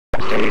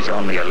stays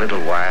only a little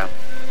while,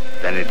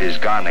 then it is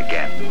gone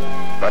again.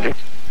 But it's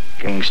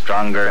getting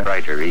stronger and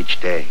brighter each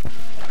day.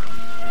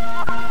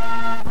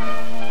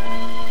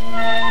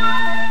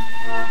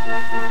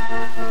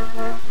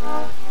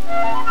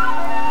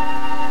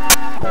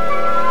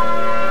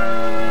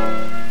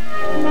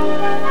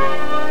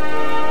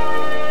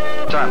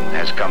 The sun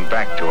has come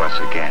back to us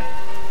again.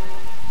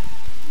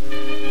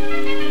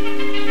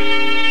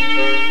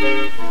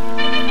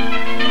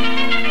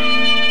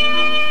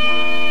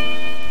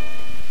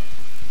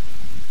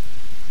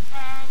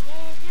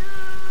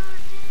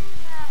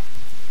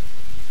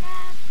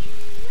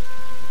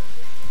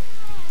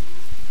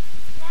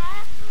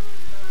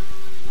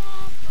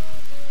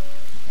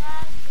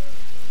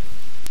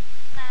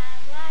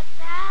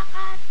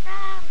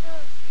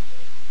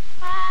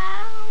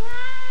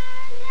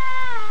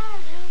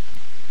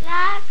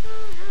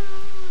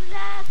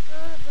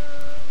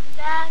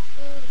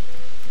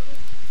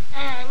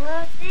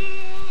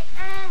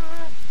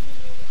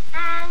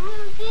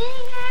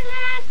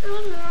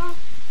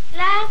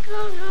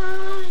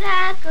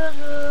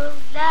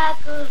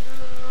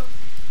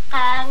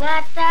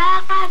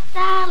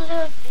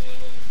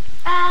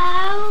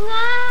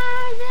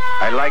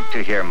 I like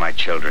to hear my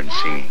children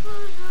singing.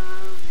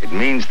 It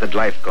means that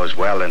life goes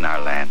well in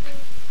our land.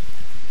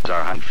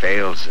 Our hunt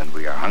fails and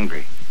we are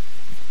hungry.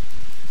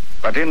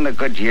 But in the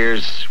good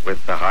years,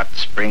 with the hot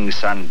spring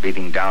sun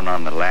beating down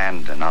on the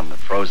land and on the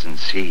frozen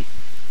sea,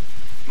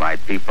 my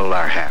people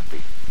are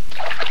happy.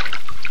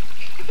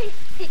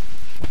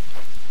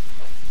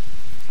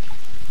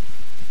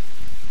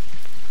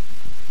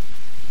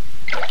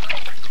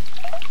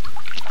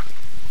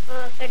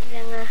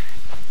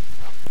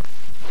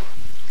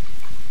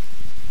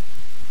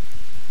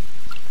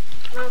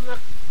 Mama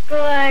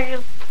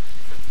keluar.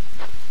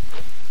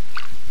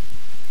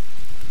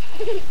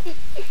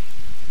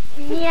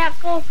 Ini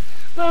aku,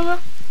 Mama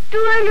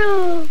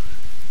keluar.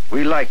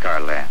 We like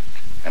our land,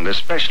 and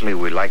especially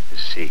we like the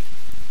sea.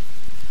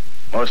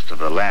 Most of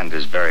the land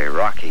is very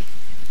rocky.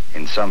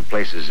 In some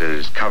places it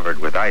is covered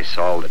with ice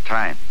all the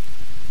time.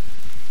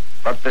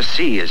 But the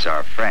sea is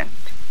our friend.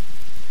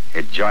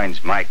 It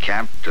joins my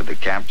camp to the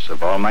camps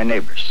of all my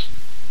neighbors.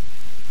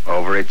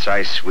 Over its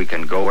ice we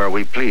can go where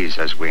we please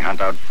as we hunt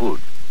out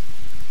food.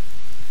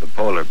 The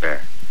polar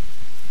bear,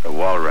 the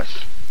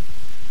walrus,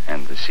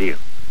 and the seal.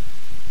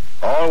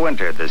 All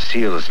winter the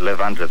seals live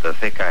under the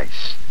thick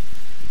ice.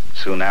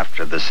 Soon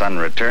after the sun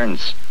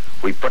returns,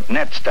 we put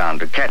nets down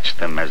to catch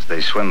them as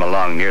they swim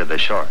along near the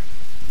shore.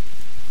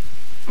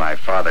 My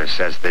father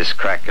says this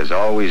crack has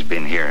always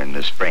been here in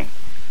the spring,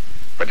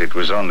 but it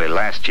was only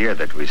last year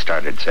that we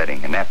started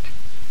setting a net.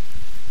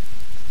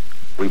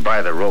 We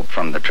buy the rope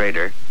from the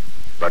trader,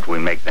 but we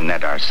make the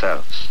net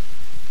ourselves.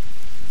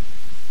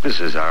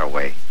 This is our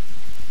way.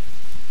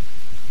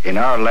 In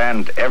our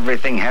land,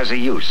 everything has a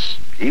use,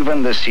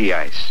 even the sea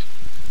ice.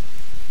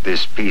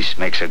 This piece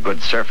makes a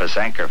good surface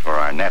anchor for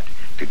our net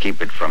to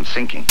keep it from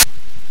sinking.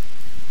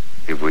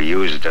 If we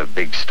used a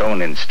big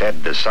stone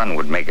instead, the sun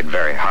would make it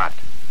very hot.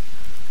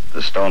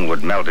 The stone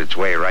would melt its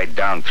way right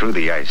down through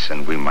the ice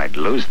and we might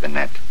lose the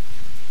net.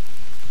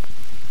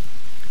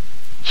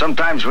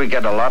 Sometimes we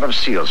get a lot of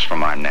seals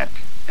from our net,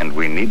 and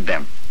we need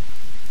them.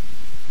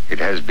 It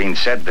has been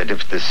said that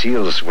if the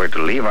seals were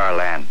to leave our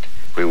land,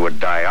 we would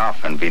die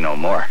off and be no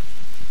more.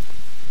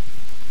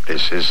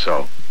 This is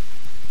so.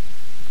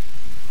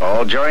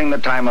 All during the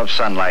time of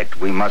sunlight,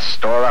 we must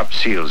store up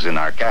seals in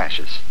our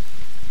caches.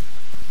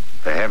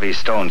 The heavy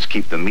stones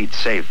keep the meat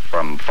safe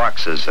from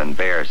foxes and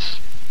bears.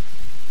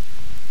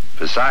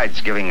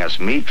 Besides giving us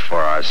meat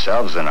for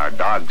ourselves and our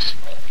dogs,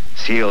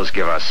 seals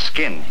give us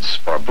skins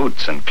for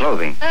boots and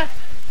clothing,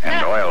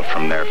 and oil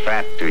from their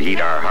fat to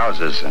heat our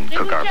houses and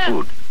cook our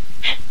food.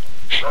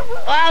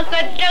 Wah,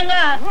 kenceng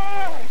ah.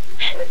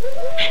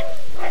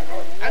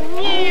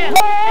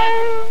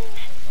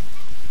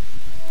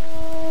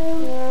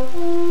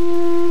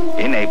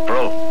 In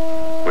April,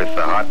 with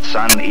the hot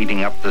sun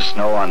eating up the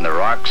snow on the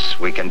rocks,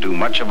 we can do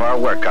much of our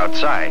work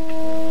outside.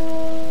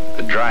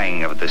 The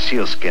drying of the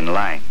sealskin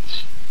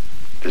lines,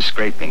 the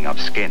scraping of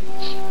skins.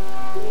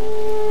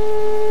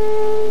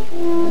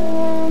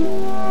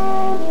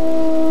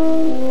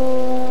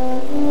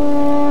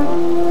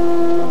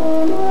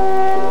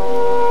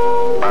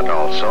 But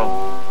also,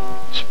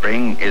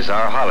 spring is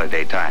our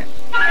holiday time.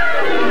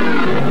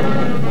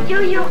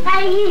 Yuyuk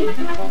lagi.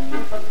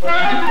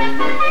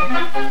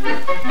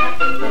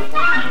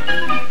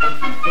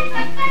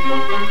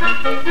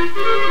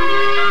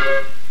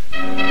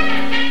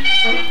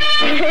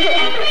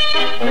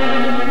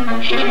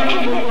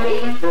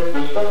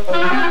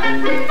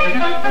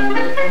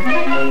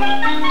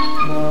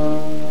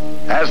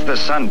 As the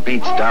sun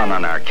beats down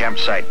on our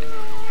campsite,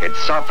 it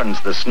softens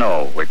the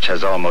snow, which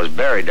has almost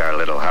buried our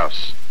little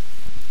house.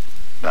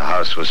 The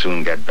house will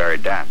soon get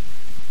buried down.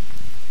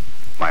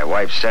 My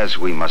wife says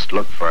we must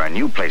look for a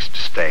new place to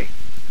stay.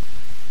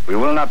 We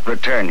will not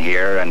return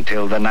here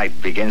until the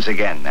night begins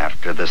again,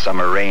 after the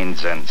summer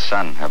rains and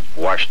sun have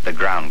washed the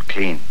ground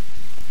clean.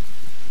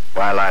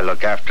 While I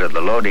look after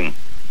the loading,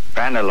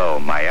 Panelo,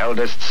 my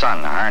eldest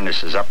son,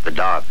 harnesses up the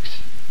dogs.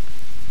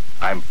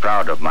 I'm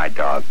proud of my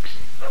dogs.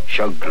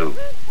 Shuglu,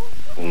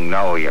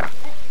 Ungnaoya,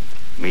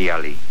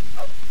 Miali.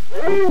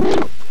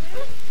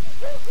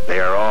 They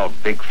are all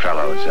big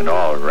fellows and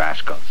all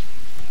rascals.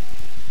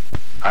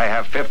 I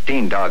have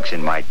 15 dogs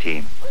in my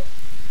team.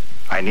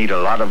 I need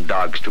a lot of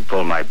dogs to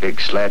pull my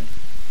big sled,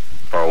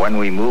 for when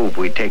we move,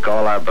 we take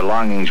all our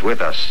belongings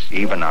with us,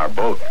 even our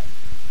boat.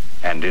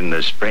 And in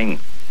the spring,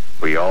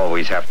 we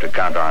always have to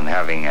count on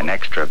having an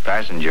extra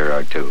passenger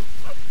or two.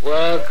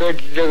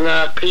 Wakad ng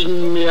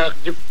aking miyak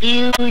na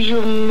piyo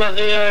yung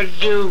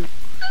makiadyo.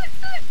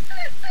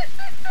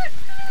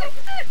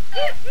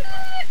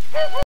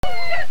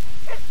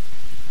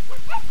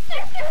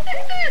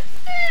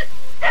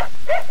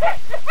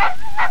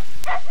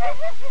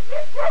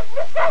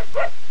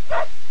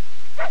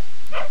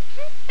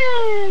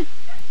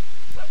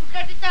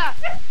 Bukanita,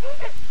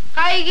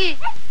 kaigi.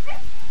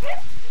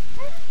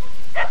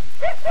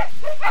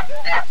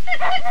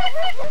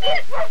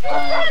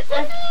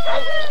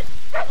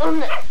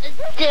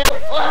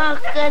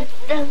 Wakat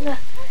ng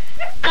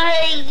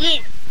kaigi.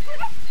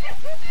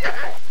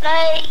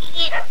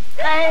 Kaigi.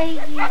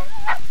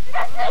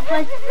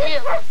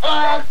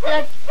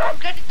 Wakat.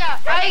 Bukanita,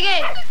 kaigi.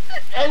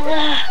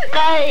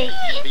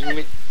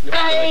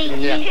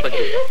 Kaigi.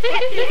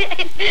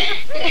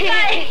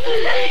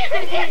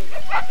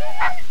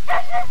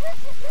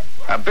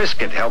 A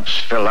biscuit helps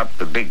fill up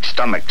the big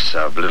stomachs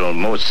of little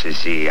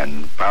Mosisi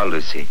and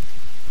Paulusi.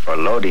 For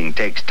loading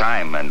takes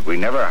time, and we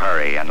never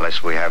hurry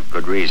unless we have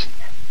good reason.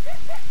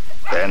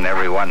 Then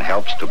everyone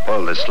helps to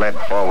pull the sled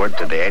forward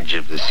to the edge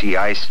of the sea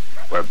ice,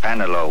 where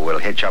Panelo will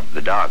hitch up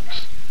the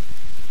dogs.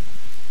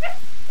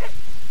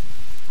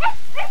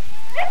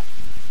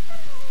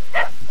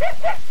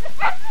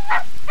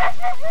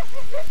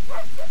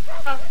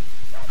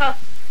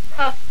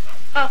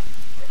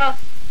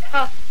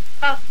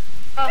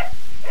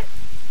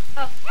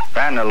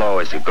 Panelo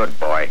is a good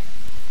boy.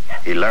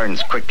 He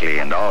learns quickly,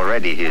 and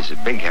already he is a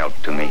big help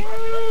to me.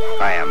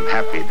 I am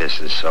happy this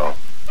is so.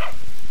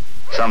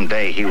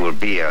 Someday he will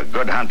be a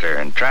good hunter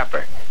and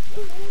trapper.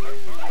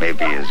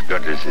 Maybe as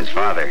good as his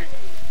father.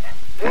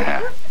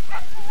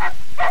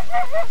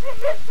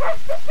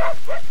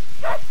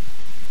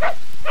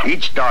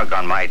 Each dog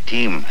on my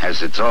team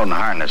has its own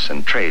harness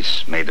and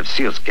trace made of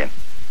sealskin.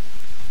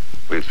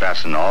 We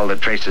fasten all the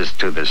traces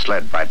to the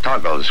sled by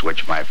toggles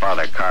which my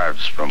father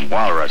carves from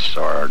walrus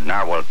or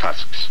narwhal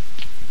tusks.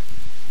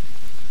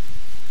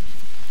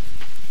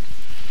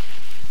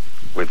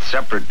 With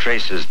separate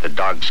traces, the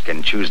dogs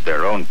can choose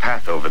their own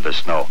path over the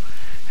snow,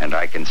 and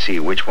I can see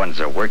which ones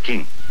are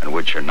working and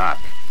which are not.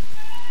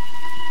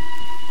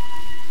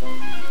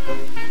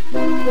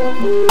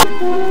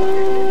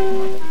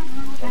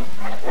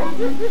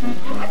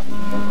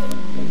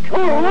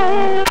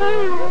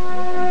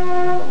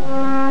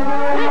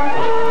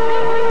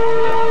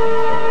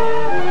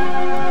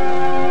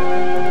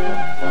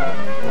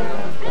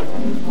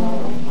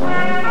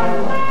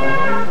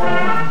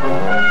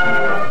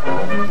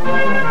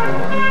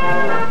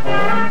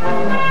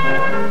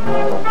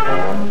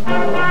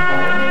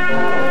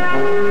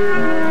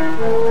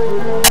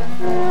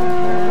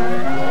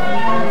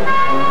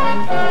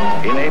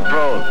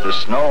 The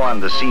snow on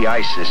the sea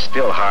ice is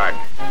still hard,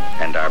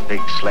 and our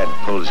big sled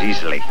pulls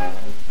easily.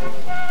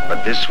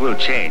 But this will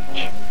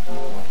change.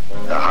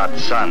 The hot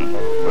sun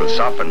will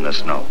soften the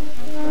snow.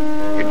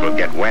 It will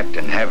get wet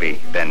and heavy,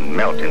 then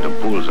melt into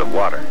pools of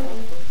water.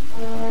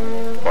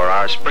 For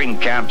our spring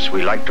camps,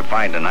 we like to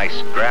find a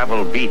nice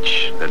gravel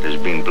beach that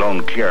has been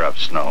blown clear of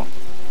snow.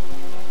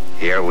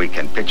 Here we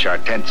can pitch our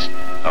tents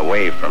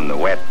away from the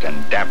wet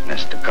and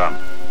dampness to come.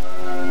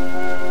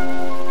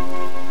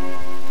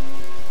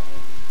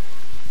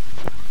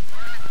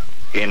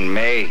 In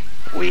May,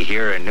 we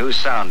hear a new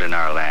sound in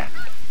our land.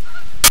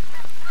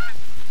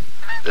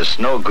 The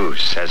snow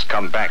goose has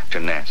come back to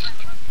nest.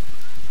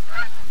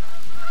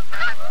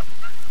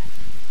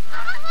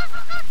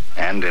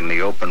 And in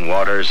the open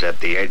waters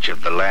at the edge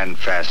of the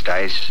land-fast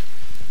ice,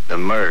 the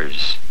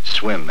murres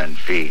swim and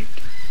feed.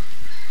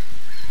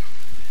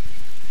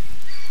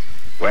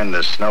 When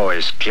the snow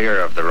is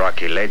clear of the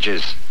rocky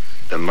ledges,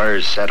 the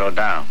murres settle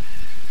down.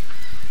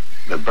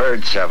 The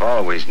birds have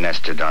always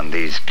nested on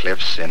these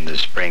cliffs in the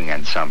spring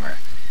and summer.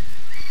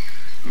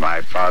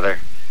 My father,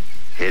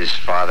 his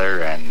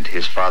father, and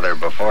his father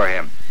before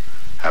him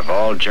have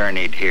all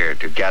journeyed here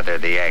to gather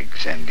the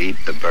eggs and eat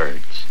the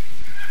birds.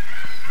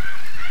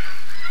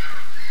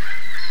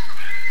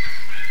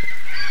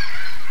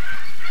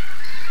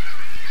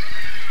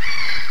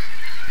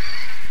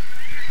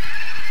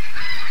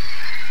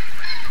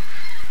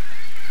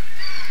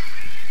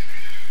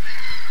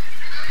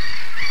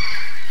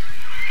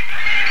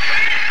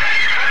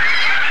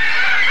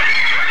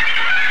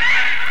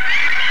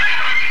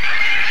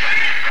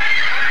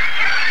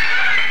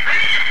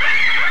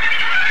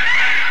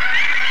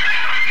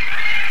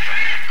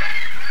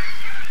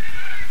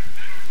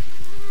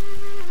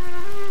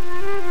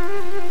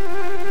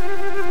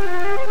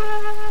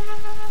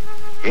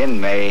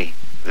 In May,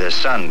 the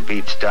sun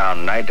beats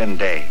down night and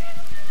day.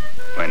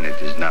 when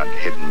it is not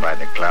hidden by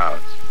the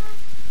clouds,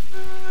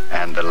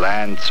 and the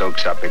land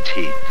soaks up its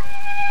heat.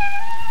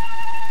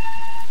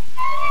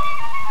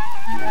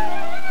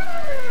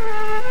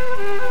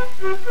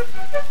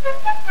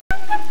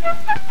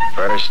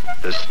 First,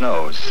 the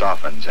snow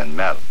softens and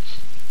melts.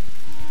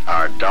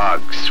 Our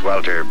dogs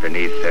swelter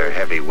beneath their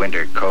heavy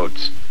winter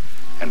coats,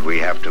 and we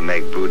have to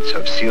make boots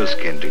of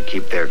sealskin to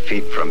keep their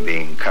feet from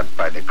being cut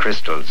by the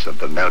crystals of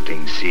the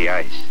melting sea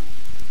ice.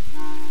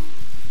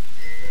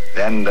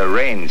 Then the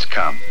rains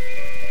come.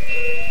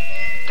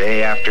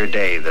 Day after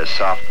day, the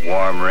soft,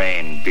 warm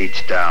rain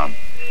beats down,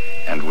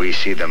 and we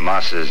see the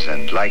mosses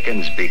and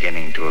lichens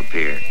beginning to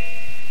appear.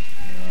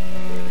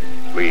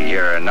 We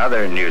hear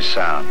another new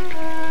sound,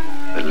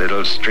 the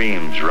little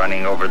streams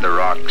running over the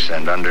rocks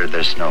and under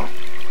the snow.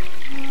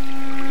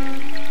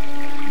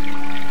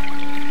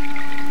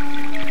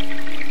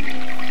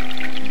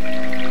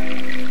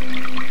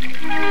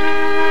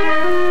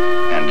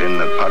 And in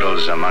the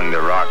puddles among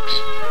the rocks,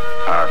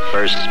 our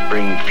first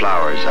spring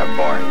flowers are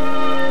born.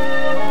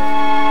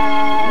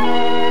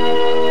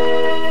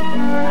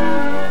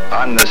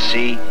 On the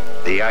sea,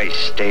 the ice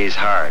stays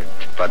hard,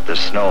 but the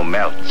snow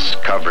melts,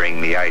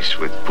 covering the ice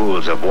with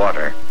pools of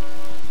water.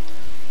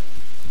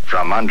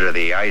 From under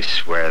the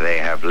ice, where they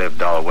have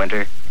lived all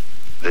winter,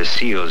 the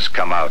seals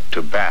come out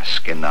to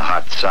bask in the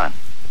hot sun.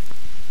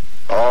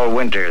 All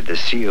winter, the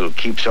seal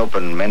keeps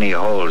open many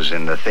holes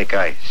in the thick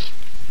ice.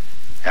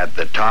 At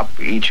the top,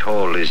 each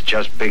hole is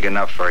just big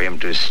enough for him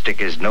to stick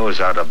his nose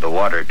out of the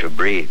water to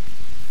breathe.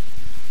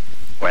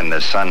 When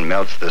the sun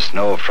melts the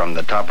snow from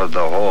the top of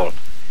the hole,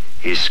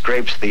 he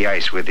scrapes the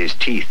ice with his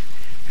teeth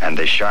and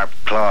the sharp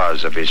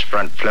claws of his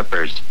front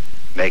flippers,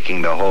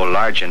 making the hole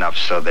large enough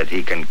so that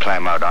he can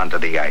climb out onto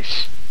the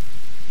ice.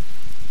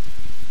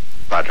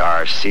 But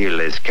our seal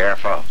is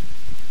careful.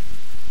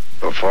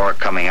 Before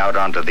coming out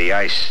onto the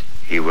ice,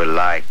 he will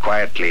lie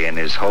quietly in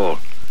his hole,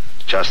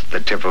 just the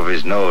tip of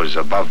his nose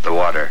above the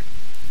water.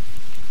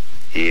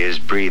 He is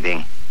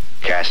breathing,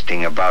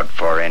 casting about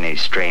for any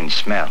strange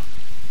smell.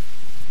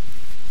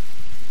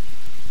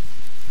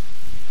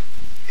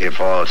 If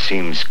all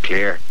seems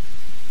clear,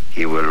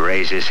 he will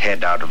raise his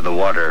head out of the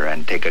water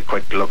and take a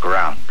quick look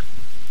around.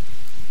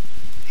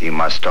 He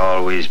must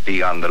always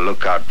be on the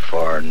lookout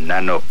for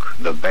Nanook,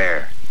 the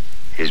bear,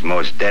 his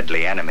most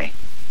deadly enemy.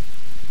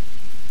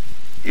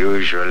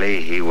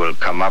 Usually he will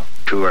come up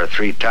 2 or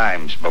 3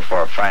 times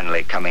before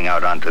finally coming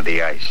out onto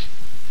the ice.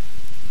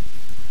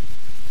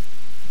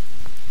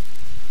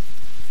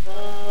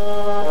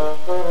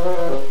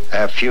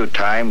 A few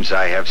times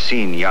I have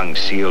seen young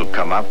seal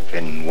come up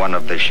in one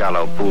of the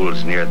shallow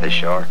pools near the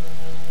shore.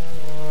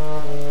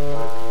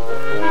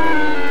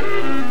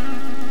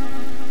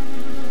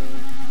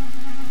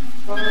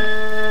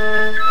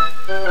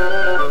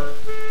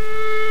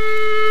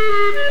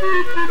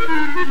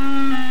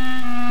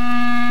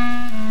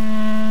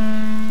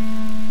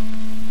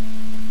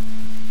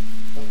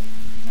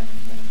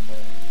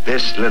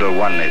 This little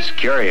one is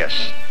curious.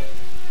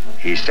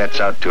 He sets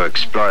out to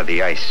explore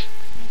the ice.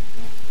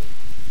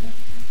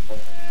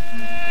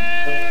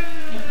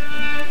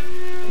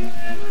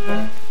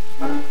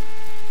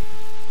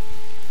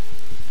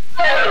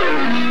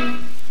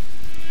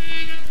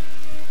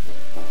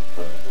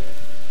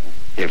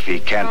 If he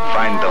can't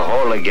find the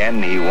hole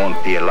again, he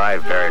won't be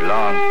alive very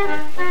long.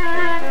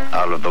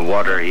 Out of the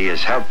water, he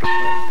is helpless.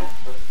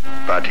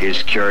 But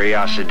his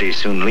curiosity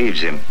soon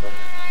leaves him.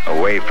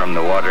 Away from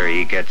the water,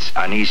 he gets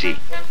uneasy.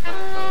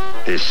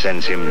 This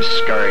sends him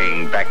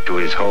scurrying back to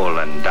his hole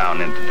and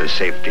down into the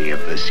safety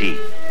of the sea.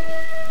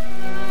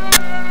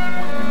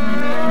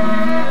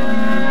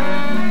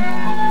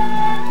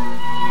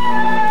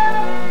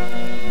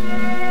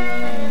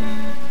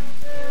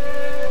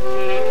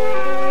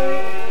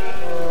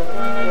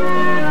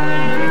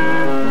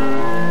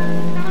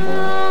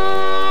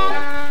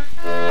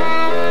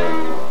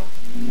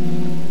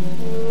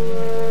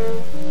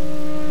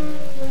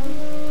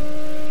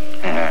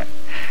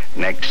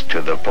 Next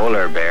to the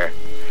polar bear,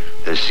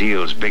 the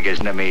seal's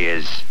biggest enemy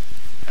is,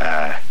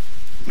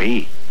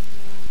 me.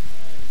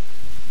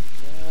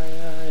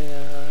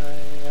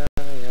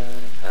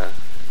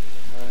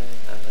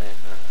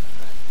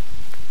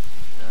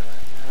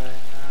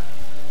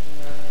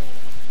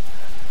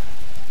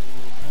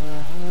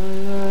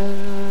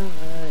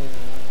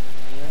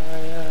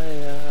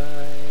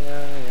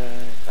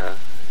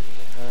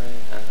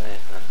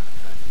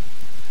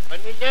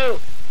 What do you do?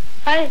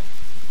 Hi.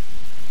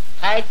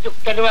 Kahit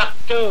yung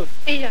waktu.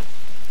 Iya.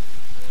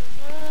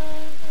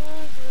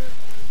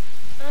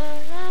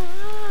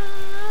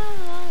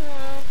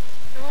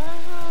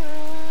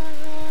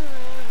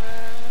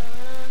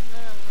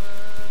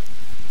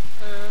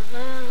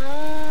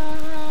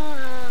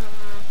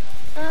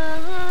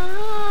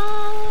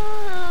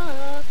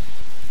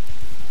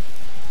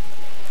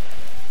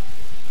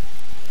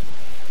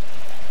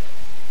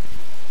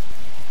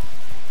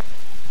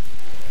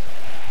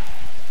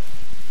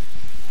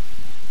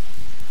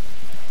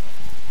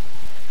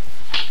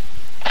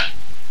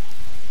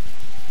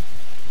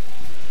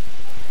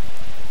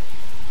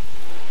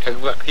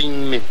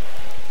 Kagwaking min.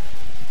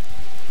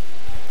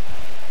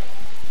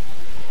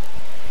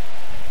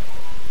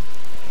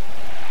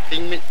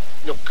 king mit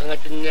nuk kanga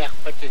tinyak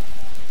pati.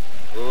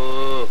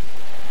 Oh.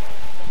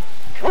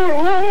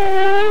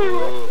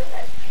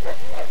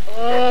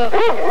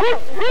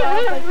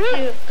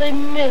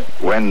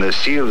 When the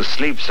seal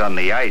sleeps on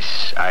the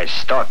ice, I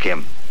stalk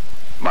him.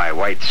 My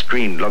white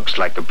screen looks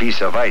like a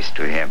piece of ice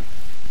to him.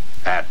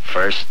 At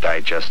first, I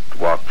just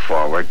walk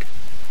forward,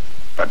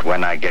 but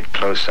when I get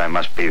close, I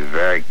must be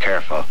very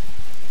careful.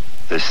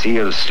 The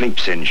seal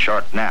sleeps in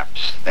short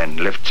naps, then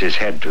lifts his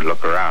head to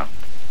look around.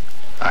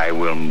 I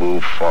will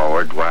move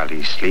forward while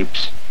he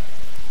sleeps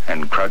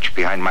and crouch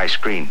behind my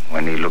screen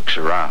when he looks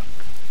around.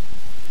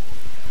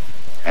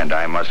 And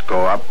I must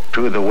go up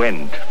to the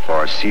wind,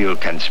 for a seal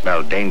can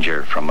smell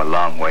danger from a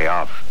long way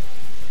off.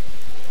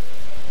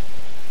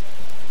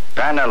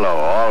 Panelo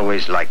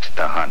always likes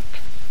to hunt.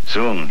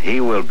 Soon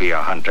he will be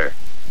a hunter.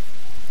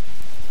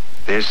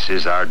 This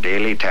is our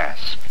daily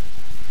task.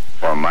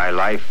 For my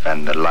life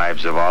and the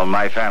lives of all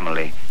my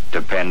family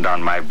depend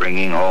on my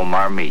bringing home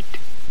our meat.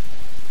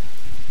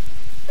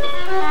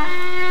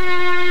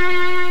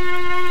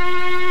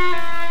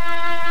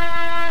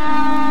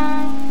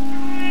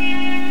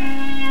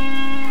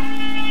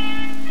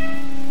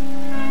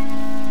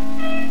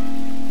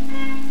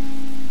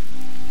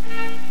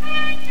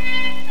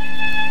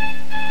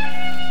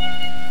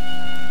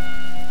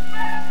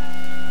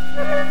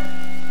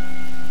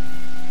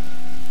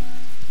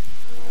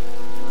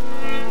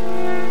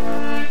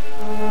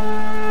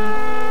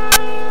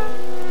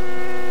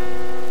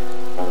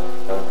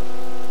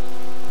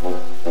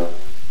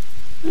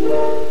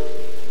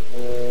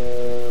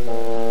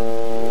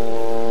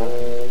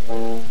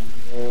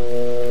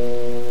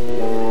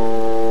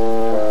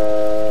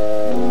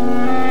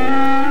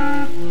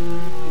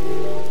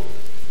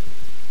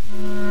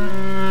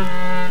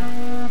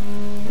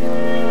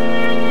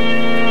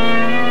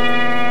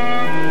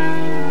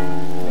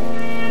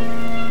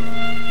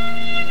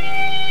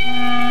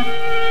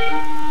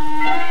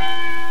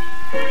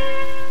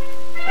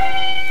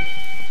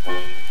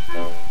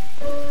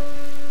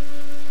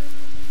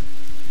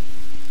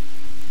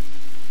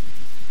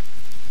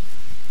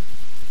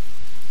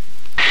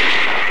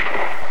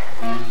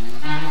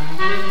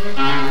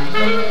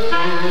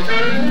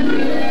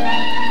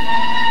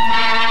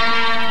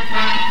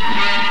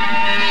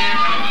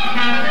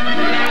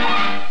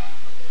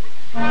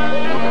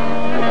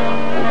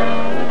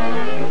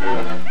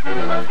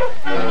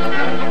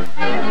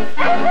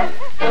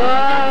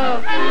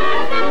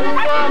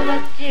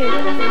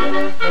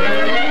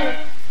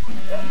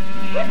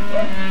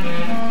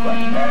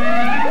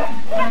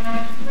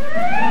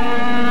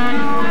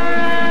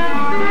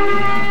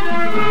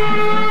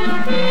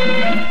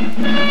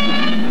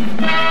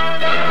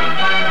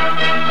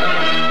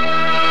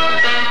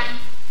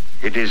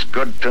 It is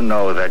good to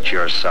know that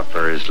your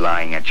supper is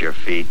lying at your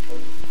feet.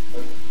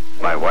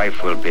 My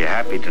wife will be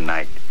happy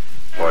tonight,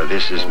 for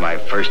this is my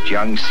first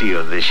young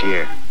seal this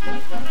year.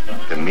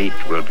 The meat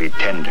will be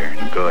tender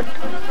and good.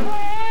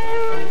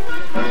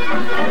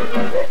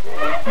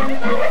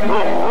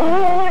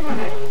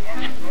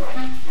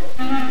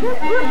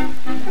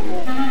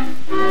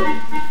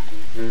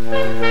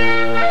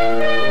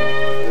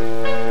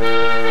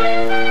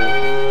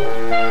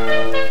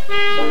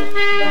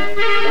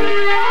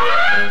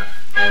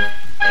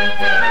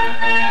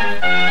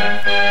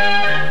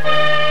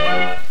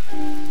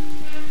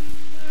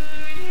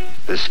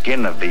 The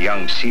skin of the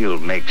young seal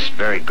makes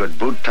very good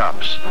boot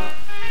tops.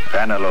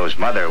 Panelo's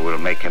mother will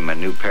make him a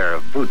new pair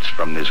of boots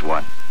from this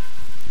one.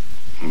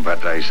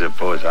 But I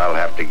suppose I'll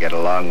have to get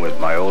along with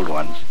my old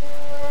ones.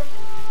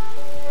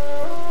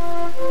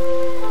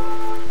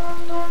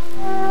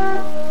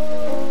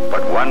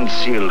 But one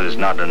seal is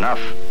not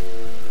enough.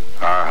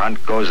 Our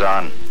hunt goes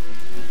on.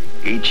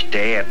 Each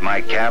day at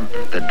my camp,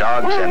 the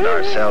dogs and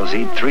ourselves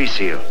eat 3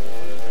 seal.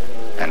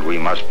 And we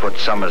must put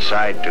some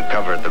aside to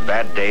cover the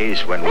bad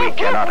days when we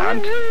cannot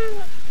hunt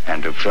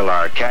and to fill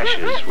our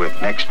caches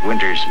with next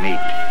winter's meat.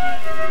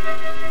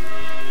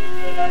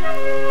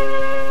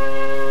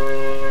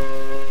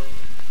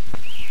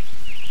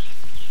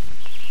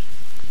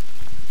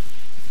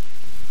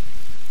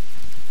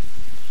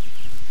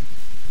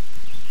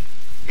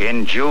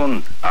 In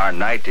June, our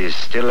night is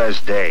still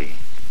as day.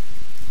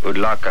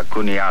 Udlaka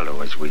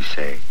kunialo, as we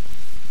say.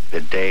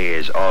 The day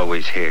is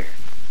always here.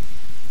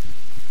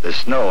 The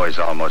snow is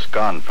almost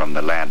gone from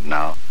the land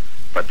now,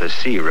 but the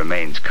sea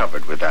remains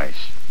covered with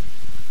ice.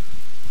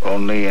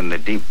 Only in the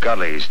deep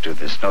gullies do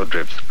the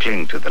snowdrifts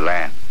cling to the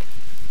land.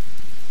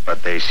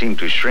 But they seem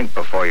to shrink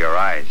before your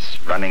eyes,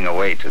 running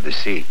away to the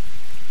sea.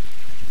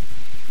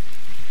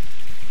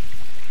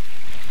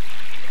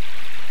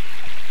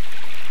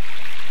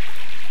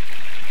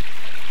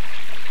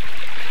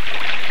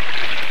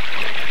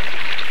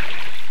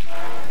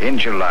 In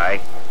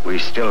July, we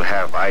still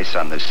have ice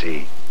on the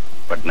sea,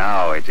 but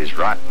now it is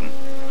rotten,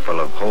 full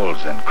of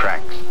holes and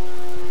cracks.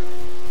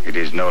 It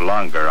is no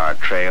longer our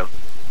trail,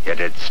 yet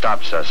it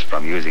stops us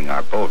from using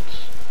our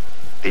boats.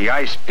 The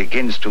ice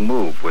begins to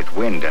move with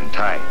wind and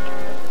tide.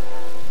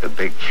 The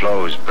big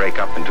floes break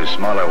up into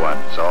smaller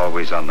ones,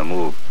 always on the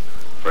move,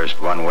 first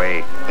one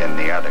way, then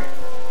the other.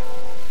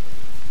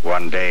 One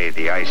One day,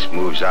 the ice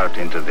moves out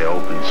into the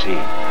open sea.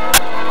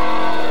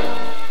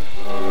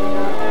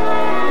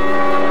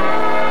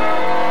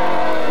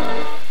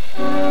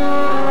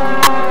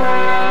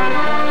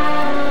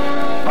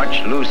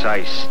 Much loose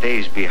ice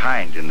stays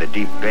behind in the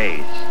deep bays.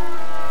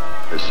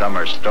 The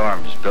summer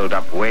storms build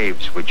up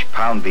waves which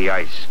pound the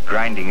ice,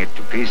 grinding it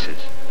to pieces,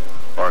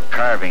 or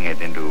carving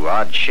it into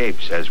odd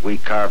shapes as we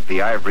carve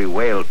the ivory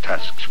whale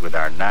tusks with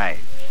our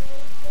knives.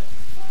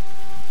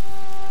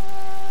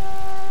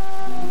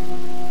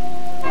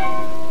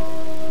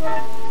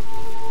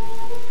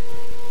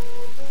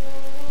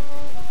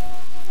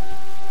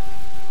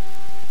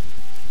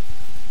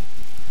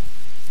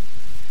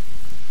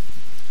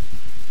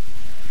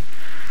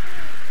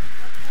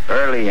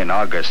 Early in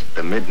August,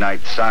 the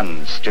midnight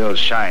sun still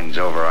shines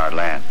over our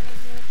land.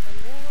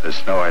 The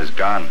snow has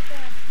gone,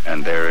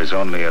 and there is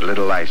only a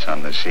little ice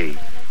on the sea.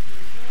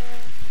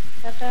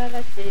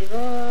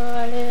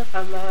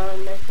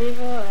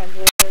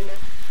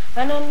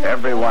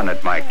 Everyone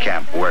at my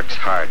camp works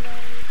hard,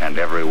 and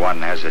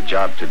everyone has a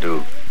job to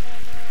do.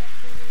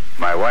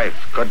 My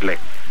wife, Kudlik,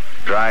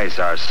 dries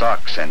our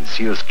socks and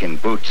sealskin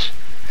boots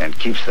and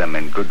keeps them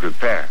in good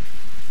repair.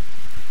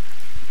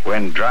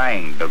 When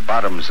drying, the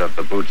bottoms of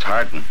the boots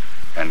harden,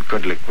 and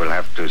Kudlik will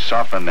have to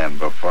soften them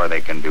before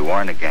they can be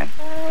worn again.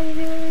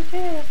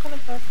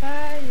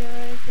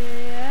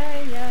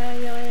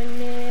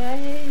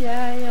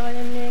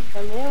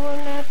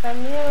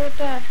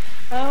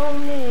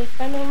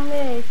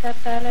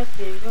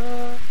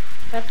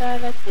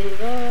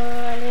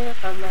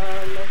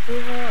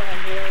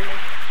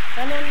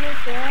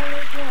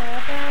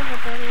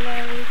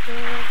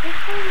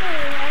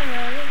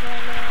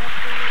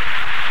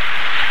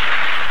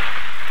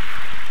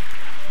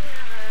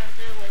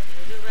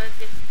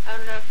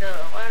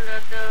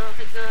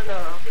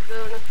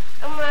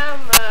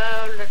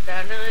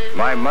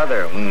 My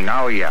mother,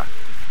 Ngauya,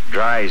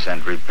 dries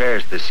and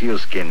repairs the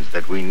sealskins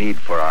that we need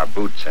for our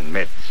boots and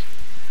mitts.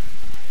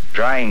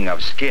 Drying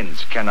of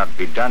skins cannot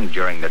be done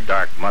during the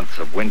dark months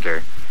of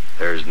winter.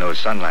 There is no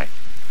sunlight.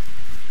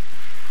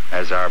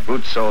 As our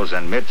boot soles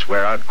and mitts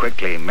wear out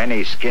quickly,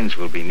 many skins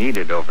will be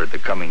needed over the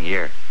coming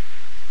year.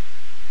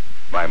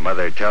 My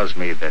mother tells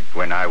me that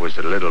when I was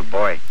a little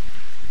boy,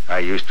 I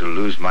used to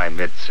lose my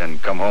mitts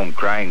and come home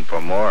crying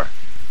for more.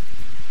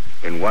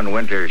 In one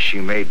winter, she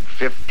made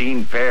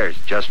 15 pairs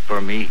just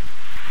for me.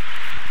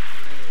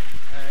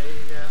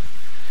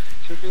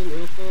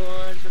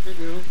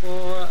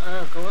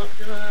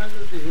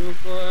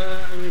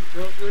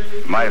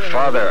 My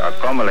father,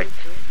 Akomelik,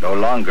 no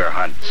longer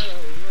hunts.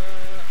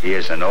 He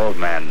is an old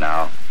man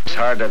now. He's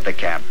hard at the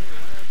camp.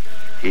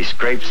 He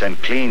scrapes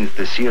and cleans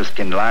the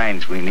sealskin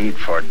lines we need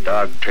for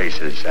dog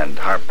traces and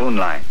harpoon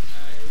lines.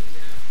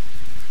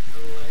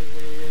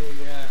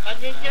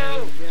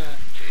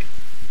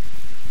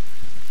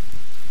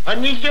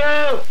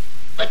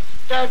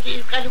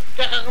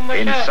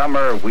 In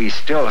summer, we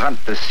still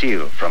hunt the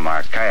seal from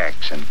our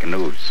kayaks and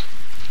canoes,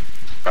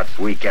 but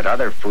we get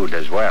other food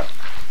as well.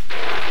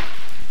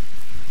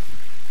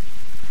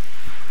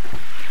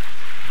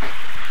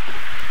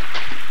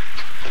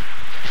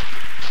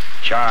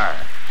 Char,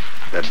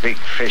 the big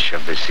fish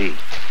of the sea.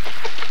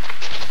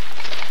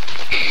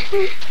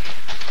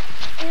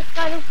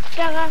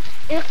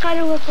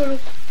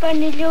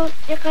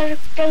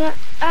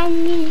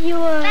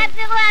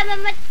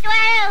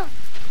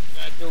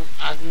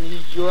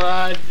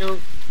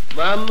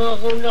 Mama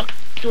ko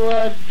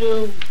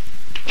naktuado.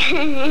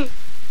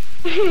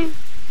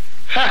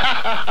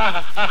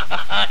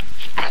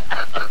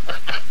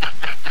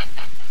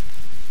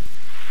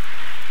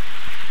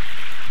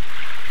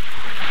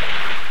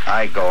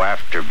 I go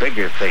after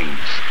bigger things,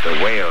 the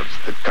whales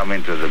that come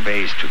into the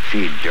bays to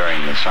feed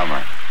during the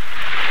summer.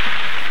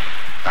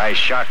 I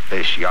shot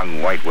this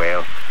young white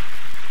whale.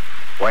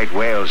 White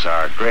whales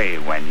are gray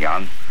when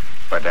young,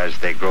 but as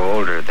they grow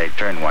older, they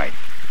turn white.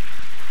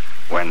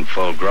 When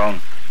full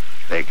grown,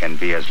 they can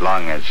be as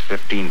long as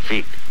 15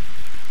 feet.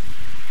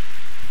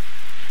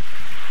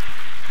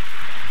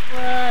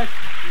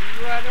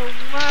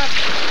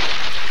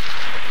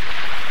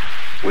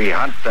 We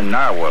hunt the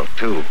narwhal,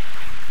 too.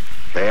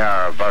 They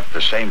are about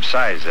the same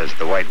size as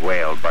the white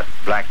whale, but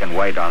black and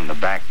white on the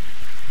back,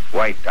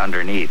 white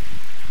underneath.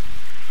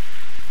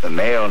 The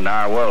male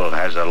narwhal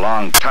has a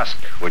long tusk,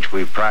 which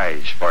we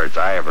prize for its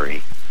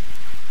ivory.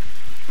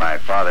 My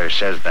father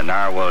says the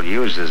narwhal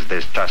uses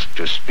this tusk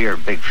to spear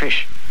big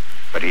fish,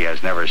 but he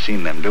has never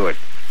seen them do it.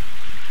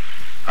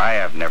 I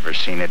have never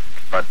seen it,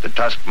 but the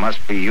tusk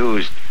must be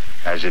used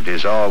as it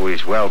is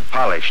always well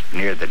polished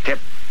near the tip.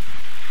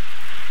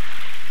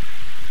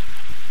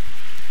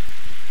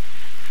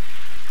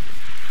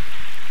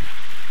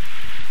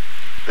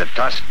 The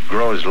tusk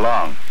grows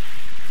long.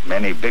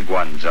 Many big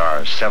ones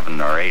are 7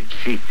 or 8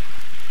 feet.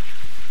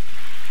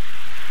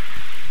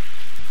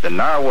 The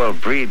narwhal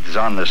breathes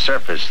on the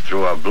surface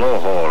through a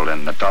blowhole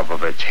in the top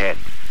of its head.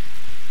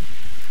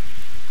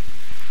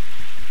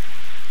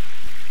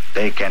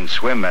 They can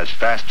swim as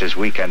fast as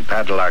we can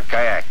paddle our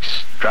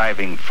kayaks,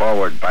 driving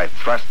forward by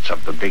thrusts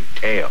of the big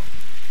tail.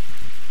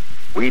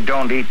 We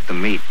don't eat the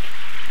meat.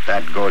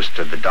 That goes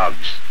to the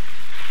dogs.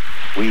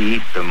 We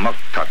eat the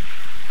muktuk,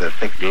 the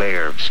thick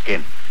layer of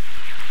skin.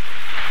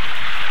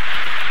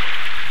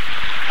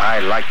 I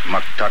like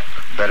muktuk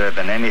better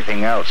than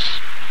anything else.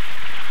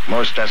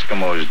 Most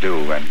Eskimos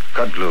do, and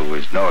kudlu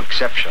is no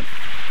exception.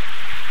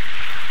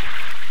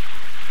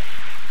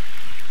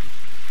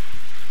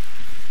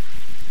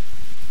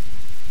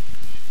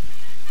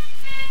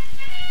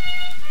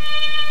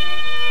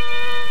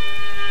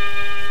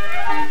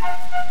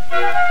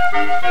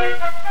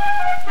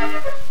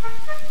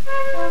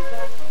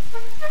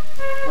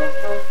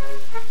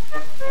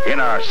 In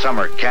our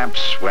summer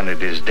camps, when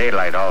it is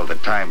daylight all the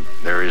time,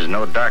 there is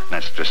no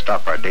darkness to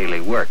stop our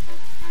daily work.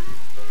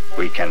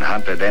 We can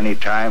hunt at any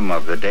time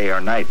of the day or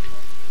night.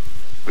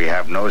 We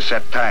have no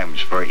set times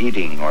for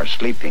eating or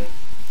sleeping.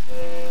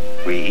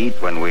 We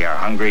eat when we are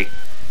hungry,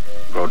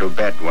 go to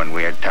bed when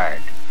we are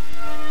tired.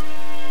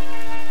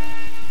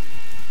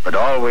 But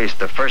always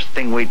the first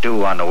thing we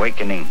do on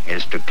awakening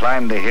is to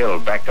climb the hill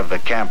back of the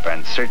camp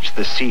and search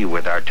the sea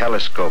with our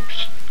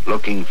telescopes,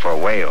 looking for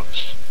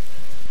whales.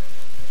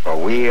 For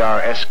we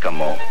are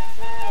Eskimo.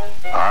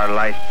 Our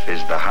life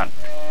is the hunt.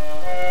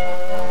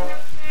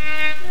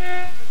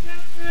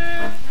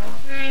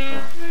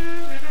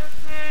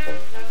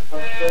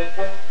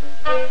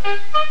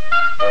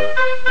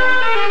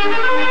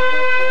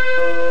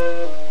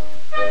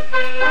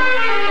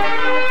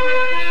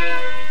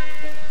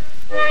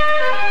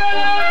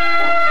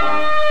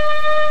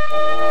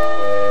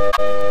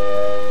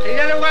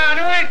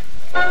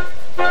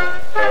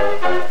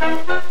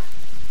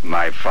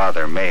 My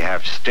father may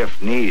have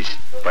stiff knees,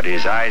 but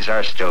his eyes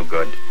are still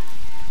good.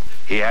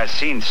 He has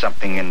seen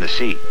something in the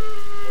sea.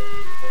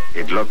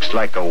 It looks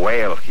like a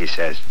whale, he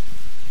says.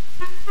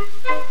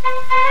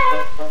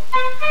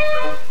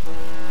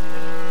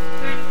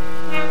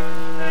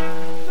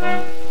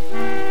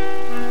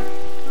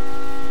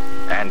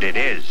 And it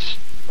is.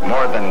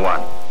 More than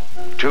one.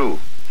 2,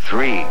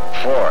 3,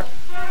 4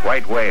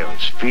 white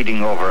whales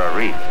feeding over a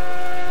reef.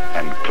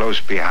 And close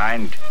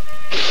behind,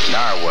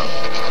 narwhal.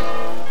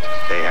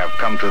 They have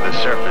come to the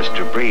surface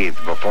to breathe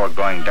before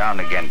going down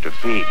again to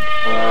feed.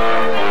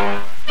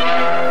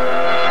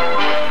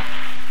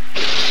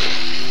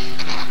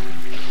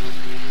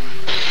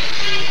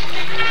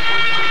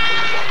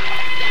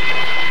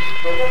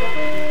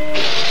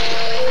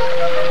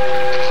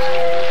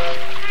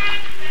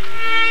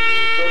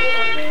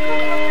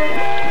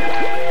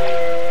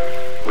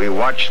 We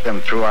watch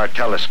them through our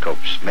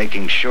telescopes,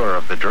 making sure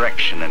of the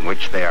direction in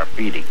which they are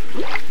feeding.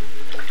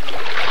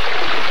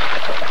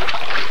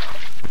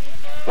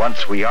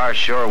 Once we are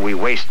sure, we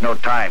waste no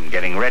time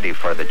getting ready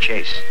for the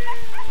chase.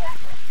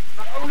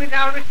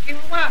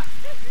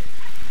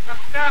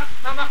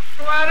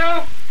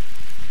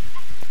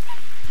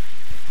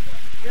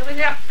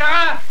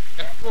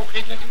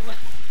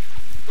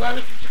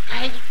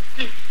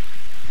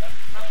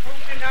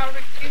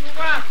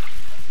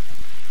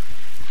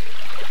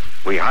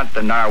 We hunt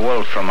the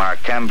narwhal from our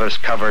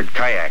canvas-covered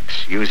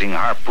kayaks, using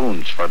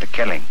harpoons for the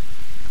killing.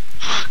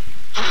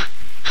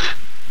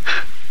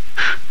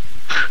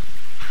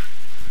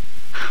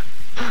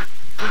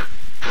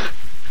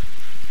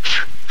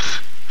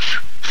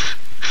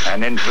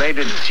 An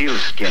inflated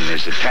sealskin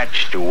is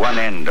attached to one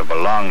end of a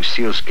long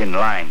sealskin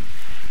line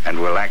and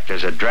will act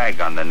as a drag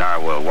on the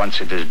narwhal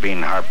once it has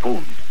been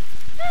harpooned.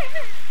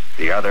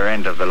 The other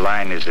end of the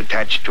line is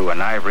attached to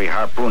an ivory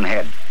harpoon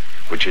head,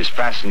 which is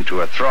fastened to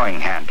a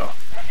throwing handle.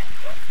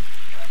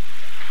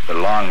 The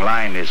long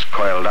line is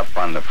coiled up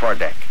on the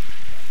foredeck.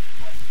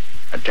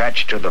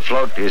 Attached to the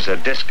float is a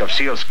disc of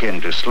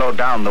sealskin to slow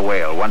down the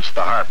whale once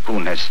the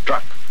harpoon has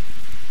struck.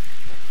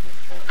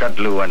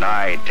 Kudlu and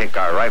I take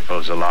our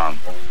rifles along,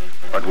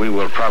 but we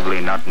will probably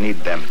not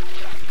need them.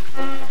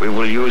 We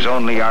will use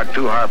only our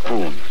 2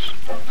 harpoons,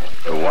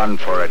 the one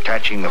for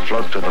attaching the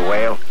float to the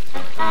whale,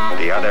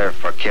 the other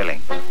for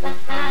killing.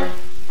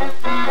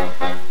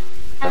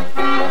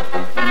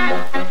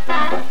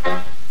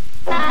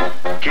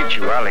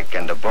 Kitchualik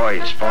and the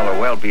boys follow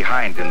well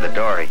behind in the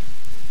dory.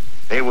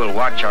 They will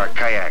watch our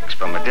kayaks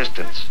from a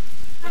distance.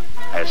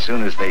 As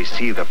soon as they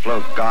see the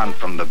float gone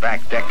from the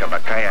back deck of a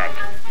kayak,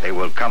 they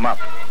will come up,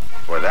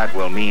 for that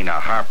will mean a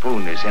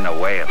harpoon is in a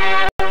whale.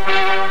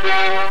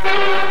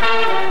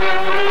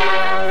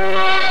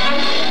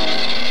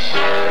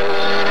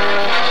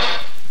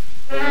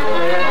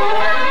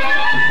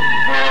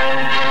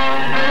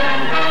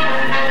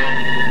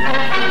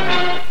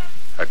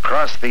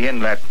 Across the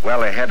inlet,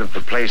 well ahead of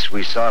the place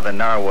we saw the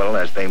narwhal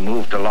as they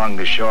moved along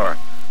the shore,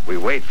 we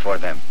wait for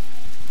them.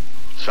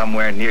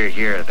 Somewhere near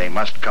here, they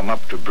must come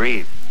up to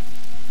breathe.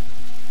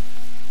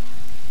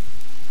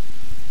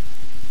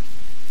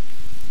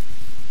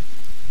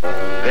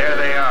 There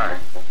they are,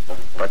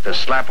 but the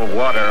slap of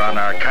water on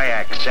our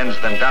kayak sends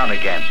them down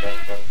again.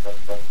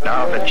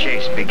 Now the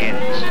chase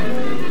begins.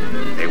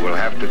 They will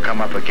have to come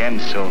up again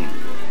soon,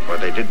 for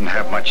they didn't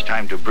have much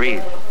time to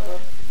breathe.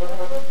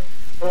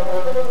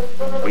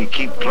 We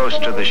keep close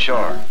to the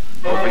shore,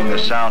 hoping the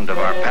sound of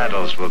our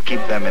paddles will keep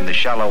them in the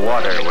shallow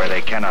water where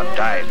they cannot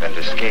dive and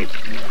escape.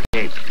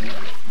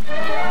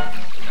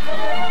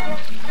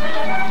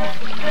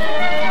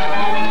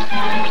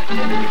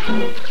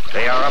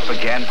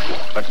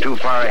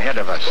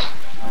 ahead of us.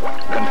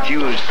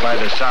 Confused by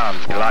the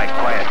sounds, we lie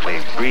quietly,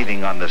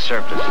 breathing on the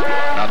surface,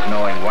 not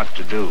knowing what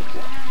to do.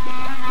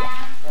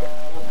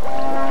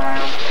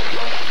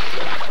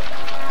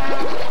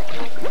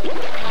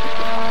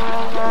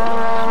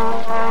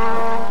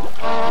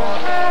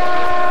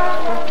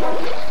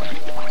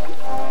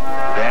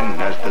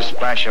 The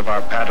splash of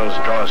our paddles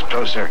draws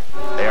closer.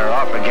 They are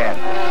off again.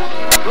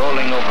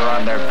 Rolling over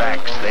on their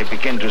backs, they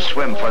begin to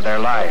swim for their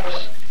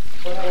lives.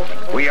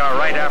 We are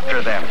right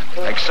after them,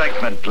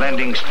 excitement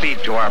lending speed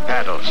to our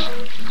paddles.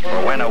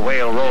 For when a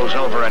whale rolls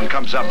over and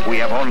comes up, we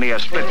have only a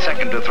split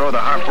second to throw the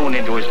harpoon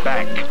into his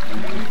back.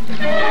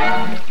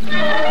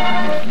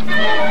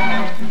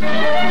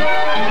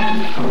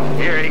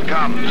 Here he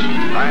comes.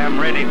 I am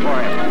ready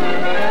for him.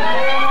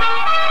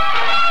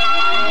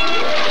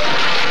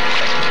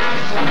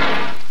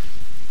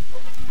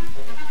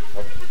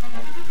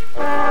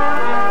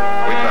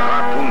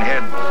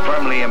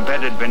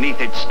 Embedded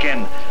beneath its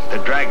skin, the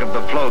drag of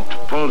the float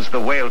pulls the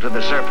whale to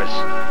the surface.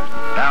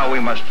 Now we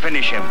must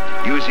finish him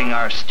using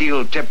our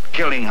steel-tipped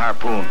killing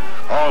harpoon,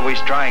 always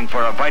trying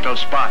for a vital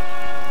spot.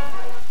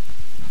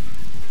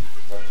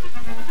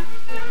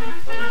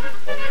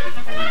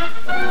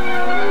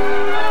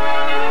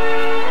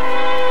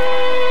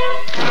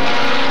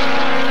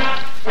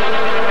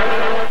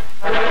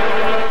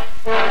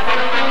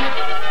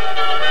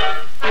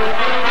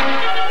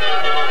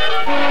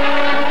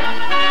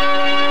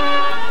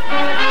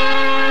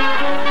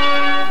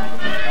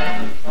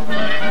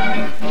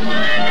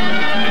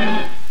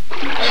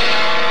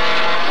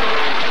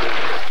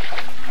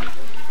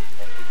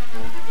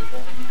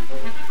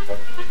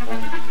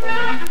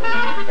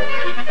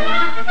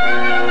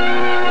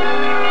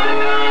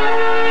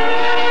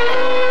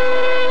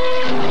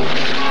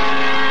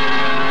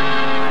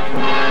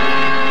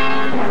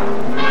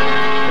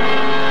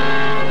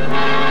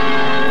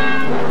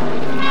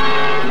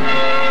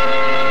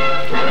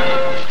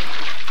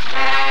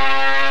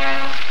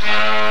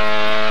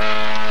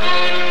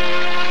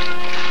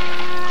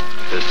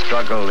 The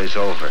struggle is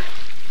over.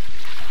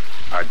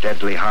 Our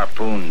deadly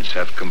harpoons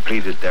have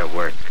completed their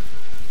work.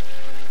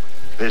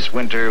 This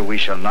winter we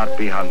shall not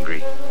be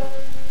hungry.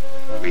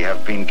 We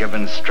have been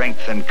given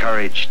strength and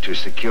courage to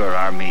secure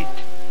our meat.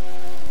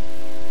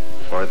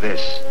 For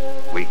this,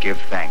 we give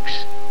thanks.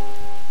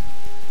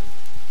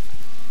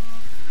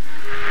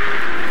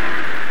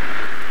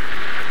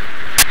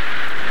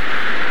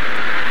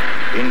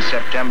 In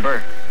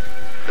September,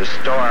 the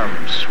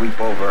storms sweep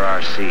over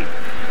our sea.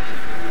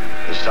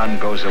 The sun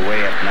goes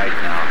away at night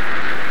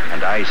now,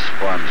 and ice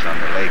forms on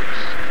the lakes.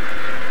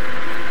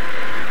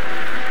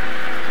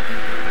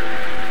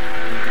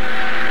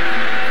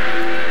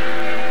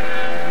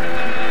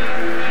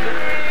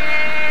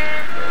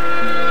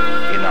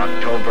 In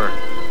October,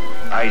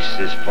 ice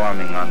is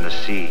forming on the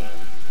sea,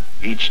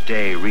 each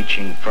day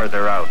reaching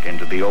further out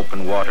into the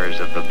open waters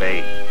of the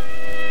bay,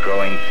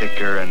 growing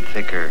thicker and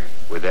thicker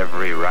with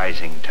every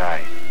rising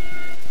tide.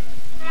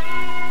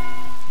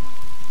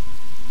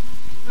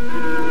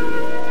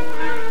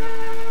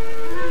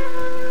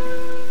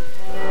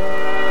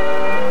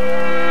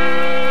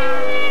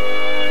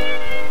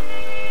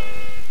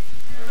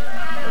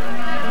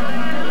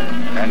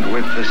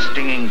 The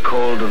stinging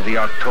cold of the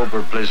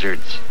October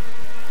blizzards,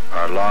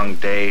 our long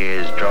day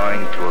is drawing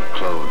to a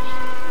close.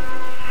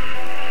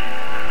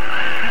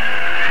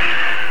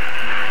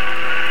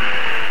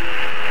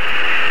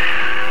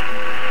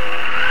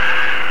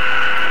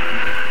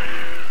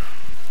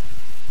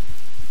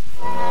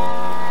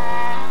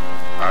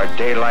 Our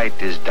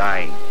daylight is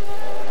dying.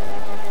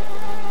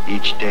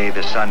 Each day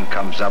the sun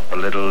comes up a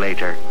little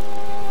later,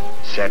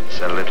 sets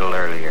a little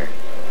earlier.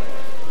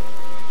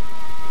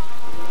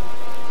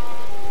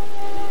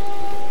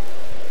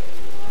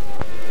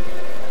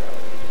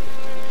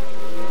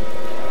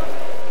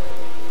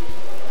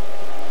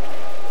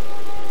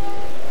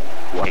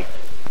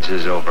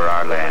 Is over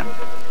our land.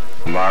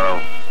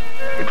 Tomorrow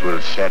it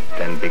will set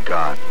and be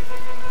gone.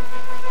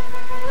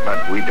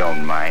 But we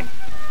don't mind.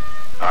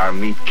 Our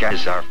meat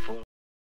caches are full.